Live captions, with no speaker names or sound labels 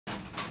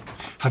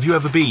Have you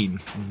ever been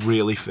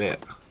really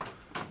fit?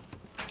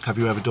 Have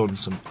you ever done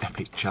some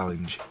epic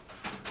challenge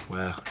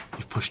where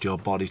you've pushed your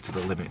body to the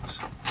limits?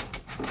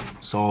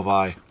 So have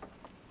I.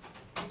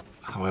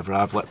 However,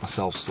 I've let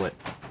myself slip,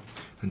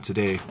 and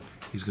today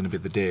is going to be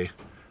the day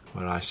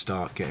where I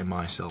start getting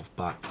myself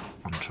back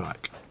on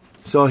track.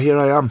 So here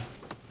I am.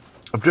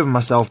 I've driven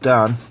myself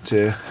down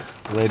to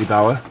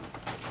Ladybower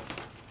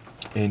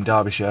in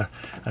Derbyshire,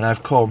 and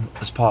I've come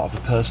as part of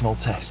a personal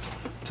test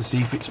to see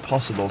if it's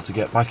possible to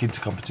get back into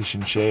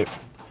competition shape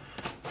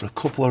for a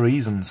couple of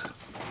reasons.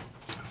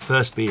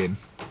 First being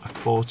a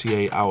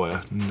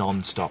 48-hour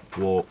non-stop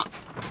walk,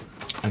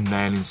 and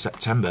then in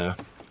September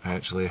I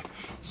actually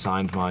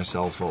signed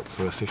myself up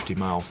for a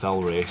 50-mile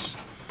fell race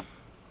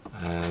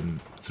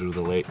through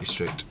the Lake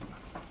District,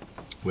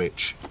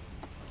 which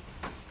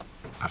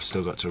I've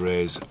still got to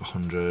raise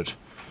 £100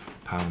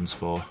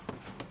 for,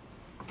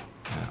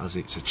 as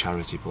it's a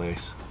charity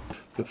place.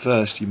 But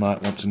first, you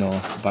might want to know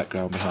the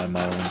background behind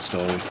my own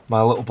story.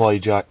 My little boy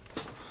Jack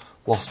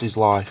lost his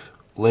life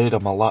laid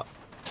on my lap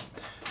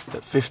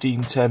at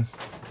 15:10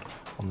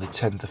 on the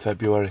 10th of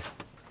February.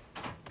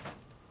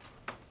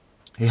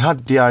 He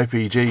had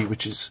DIPG,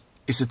 which is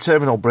a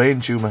terminal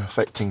brain tumour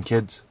affecting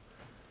kids.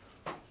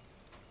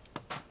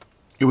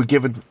 He was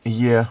given a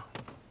year,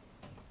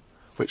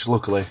 which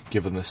luckily,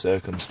 given the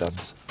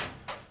circumstance,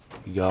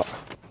 he got.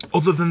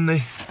 Other than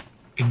the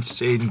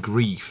insane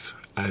grief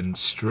and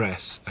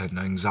stress and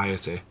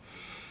anxiety,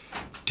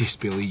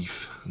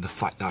 disbelief, and the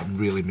fact that I'm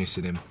really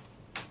missing him,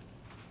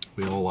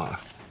 we all are.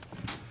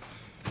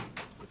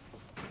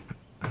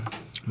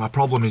 My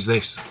problem is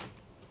this: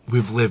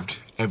 we've lived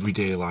every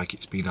day like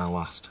it's been our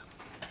last.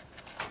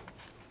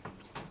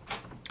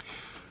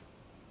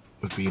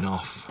 We've been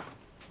off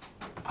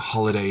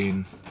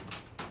holidaying,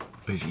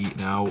 we've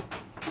eaten out,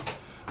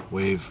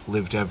 we've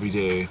lived every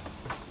day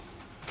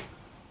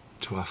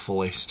to our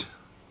fullest,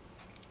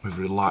 we've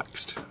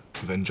relaxed,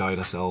 we've enjoyed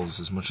ourselves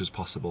as much as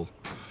possible,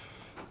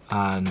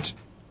 and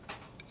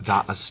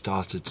that has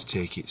started to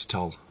take its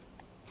toll.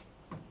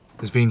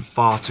 There's been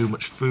far too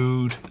much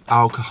food,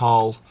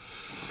 alcohol,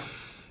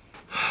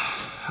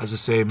 as I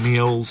say,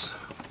 meals,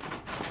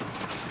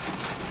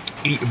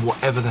 eating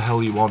whatever the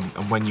hell you want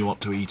and when you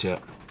want to eat it,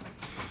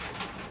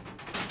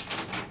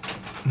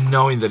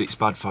 knowing that it's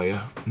bad for you,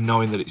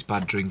 knowing that it's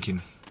bad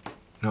drinking,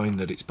 knowing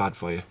that it's bad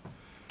for you,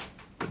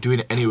 but doing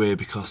it anyway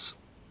because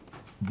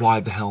why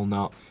the hell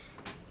not?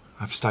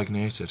 I've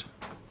stagnated,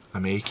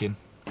 I'm aching,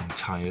 I'm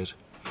tired,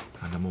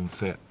 and I'm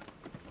unfit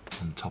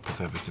on top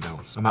of everything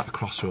else. I'm at a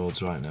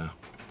crossroads right now.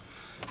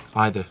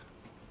 Either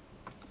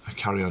I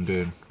carry on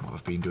doing what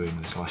I've been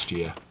doing this last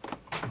year,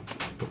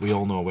 but we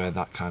all know where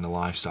that kind of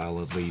lifestyle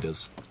would lead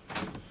us,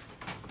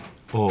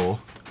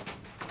 or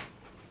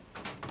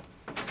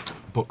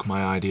buck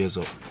my ideas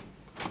up.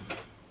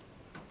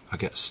 I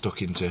get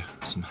stuck into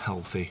some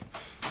healthy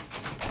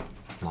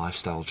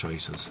lifestyle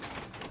choices.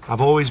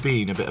 I've always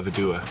been a bit of a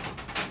doer.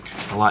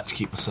 I like to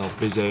keep myself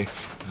busy,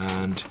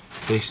 and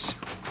this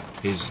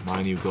is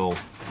my new goal.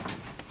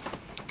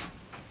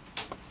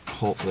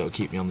 Hopefully it'll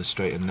keep me on the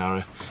straight and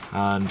narrow,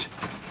 and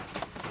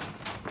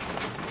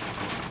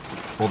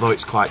although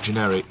it's quite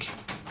generic,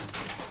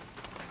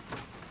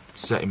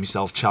 setting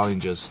myself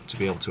challenges to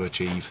be able to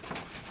achieve.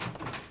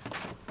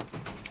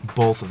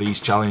 Both of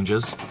these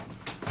challenges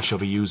I shall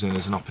be using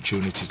as an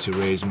opportunity to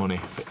raise money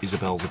for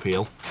Isabel's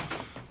Appeal.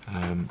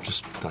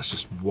 That's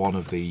just one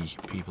of the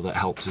people that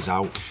helped us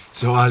out.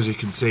 So as you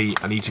can see,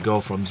 I need to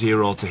go from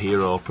zero to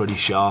hero pretty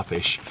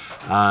sharpish,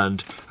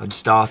 and I'm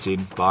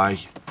starting by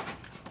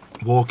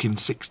walking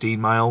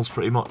 16 miles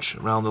pretty much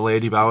around the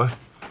Ladybower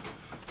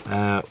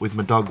with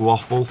my dog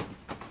Waffle.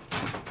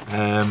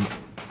 I'm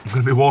going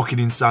to be walking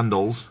in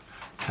sandals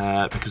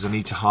because I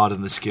need to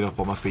harden the skin up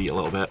on my feet a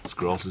little bit, as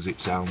gross as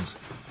it sounds,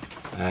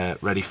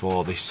 ready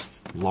for this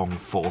long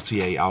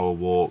 48-hour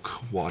walk.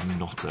 What a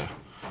nutter.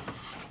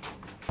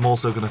 I'm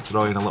also going to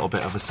throw in a little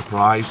bit of a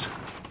surprise,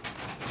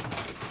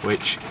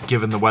 which,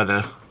 given the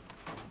weather,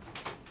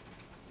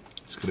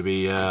 it's going to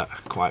be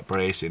quite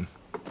bracing.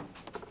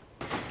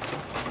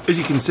 As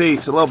you can see,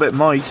 it's a little bit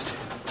moist.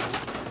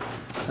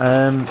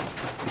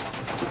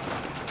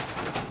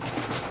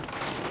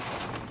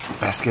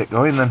 Best get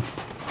going then.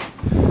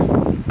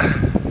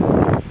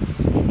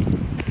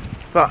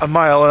 About a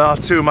mile and a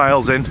half, 2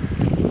 miles in.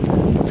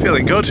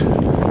 Feeling good.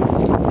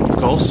 Of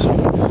course.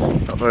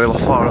 Not very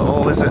far at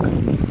all, is it?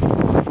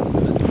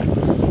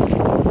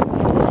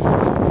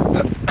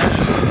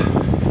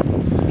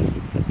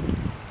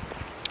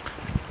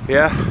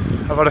 Yeah,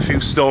 I've had a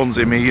few stones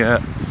in me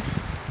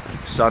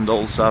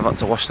sandals, so I've had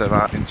to wash them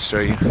out in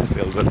stream.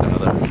 Feel good now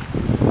though.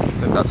 I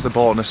think that's the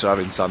bonus of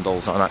having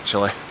sandals on,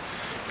 actually.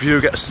 If you do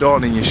get a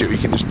stone in your shoe, you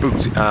can just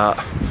boot it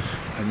out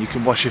and you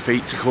can wash your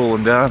feet to cool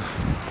them down,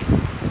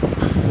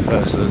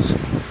 versus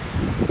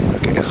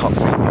getting hot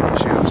feet in your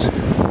shoes.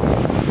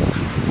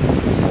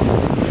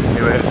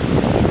 Anyway,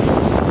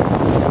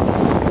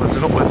 onwards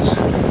and upwards.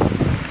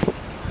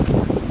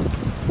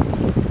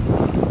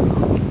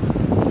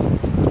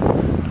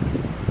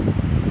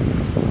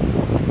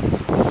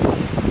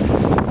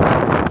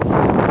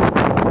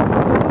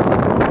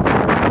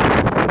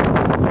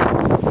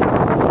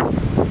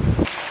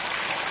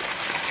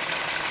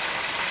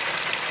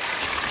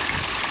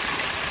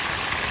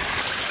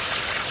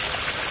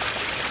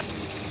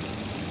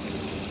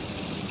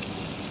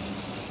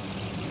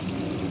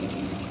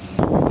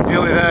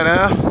 Nearly there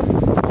now.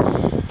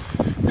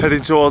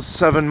 Heading towards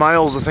 7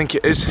 miles, I think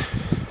it is.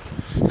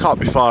 Can't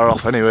be far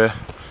off anyway.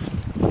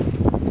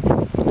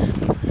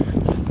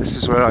 This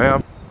is where I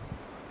am.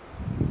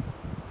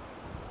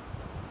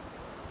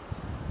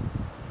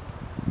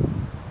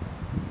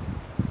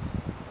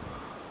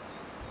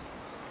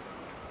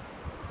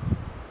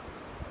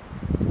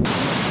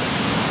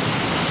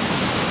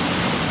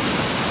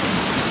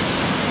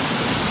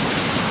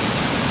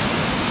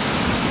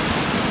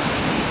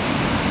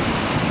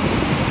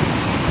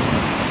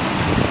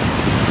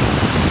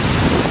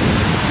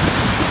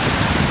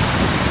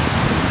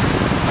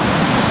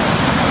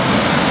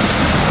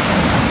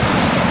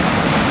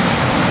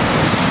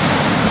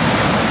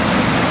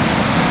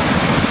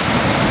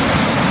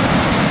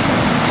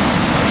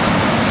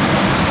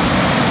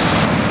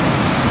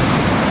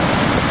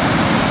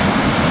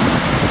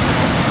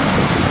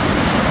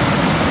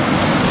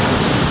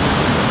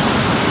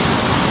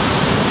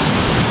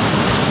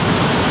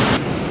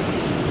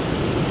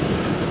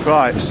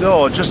 Right,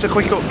 so just a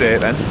quick update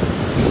then.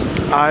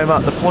 I'm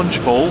at the plunge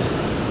pool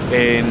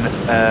in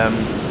at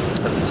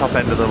the top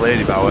end of the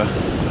Ladybower,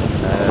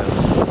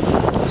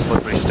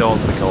 slippery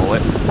stones they call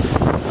it.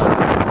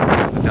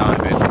 The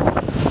diving.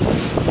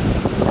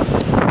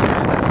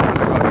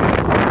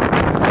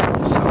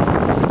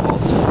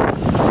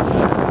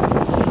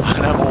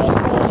 And I'm all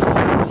for,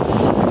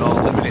 you know,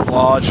 living it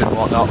large and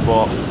whatnot,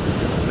 but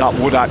that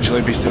would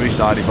actually be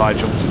suicide if I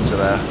jumped into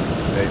there.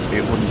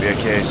 It wouldn't be a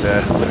case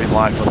of living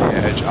life on the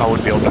edge. I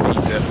would be underneath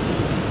it.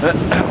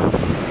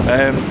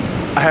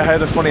 I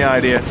had a funny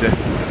idea to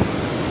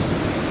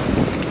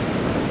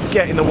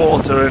get in the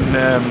water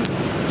and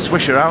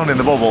swish around in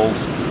the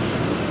bubbles.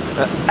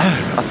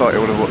 I thought it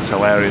would have looked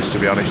hilarious, to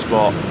be honest,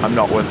 but I'm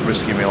not worth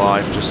risking my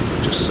life just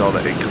so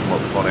that it can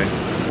look funny.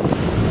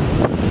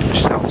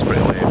 Which sounds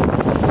pretty lame.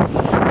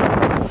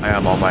 I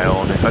am on my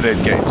own. If I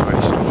did get into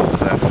any struggles,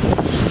 then I'd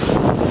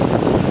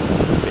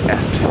be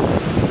effed.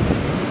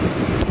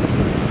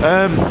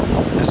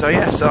 So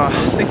yeah, so I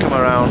think I'm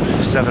around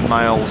 7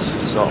 miles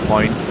sort of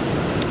point,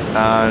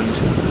 and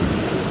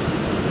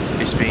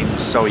it's been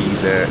so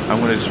easy. I'm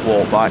going to just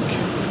walk back.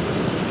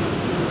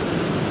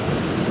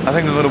 I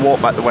think I'm going to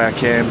walk back the way I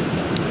came,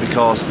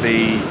 because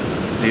the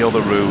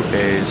other route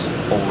is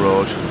all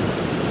road,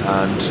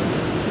 and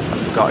I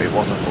forgot it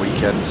wasn't the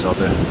weekend, so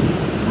the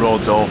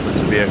road's open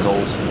to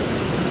vehicles,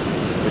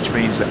 which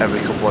means that every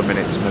couple of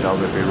minutes my dog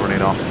will be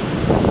running off.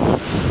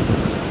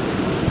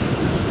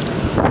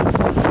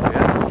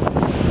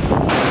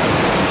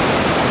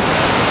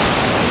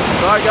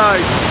 Right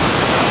guys,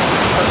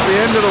 that's the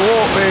end of the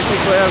walk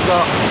basically. I've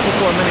got a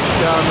couple of minutes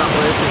down that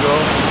way to go,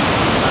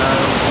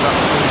 and that's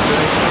really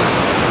finished.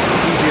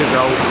 Easy as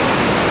out,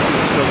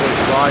 even struggle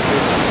to slide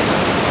it.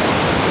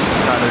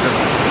 It's kind of just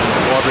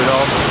plodded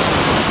on.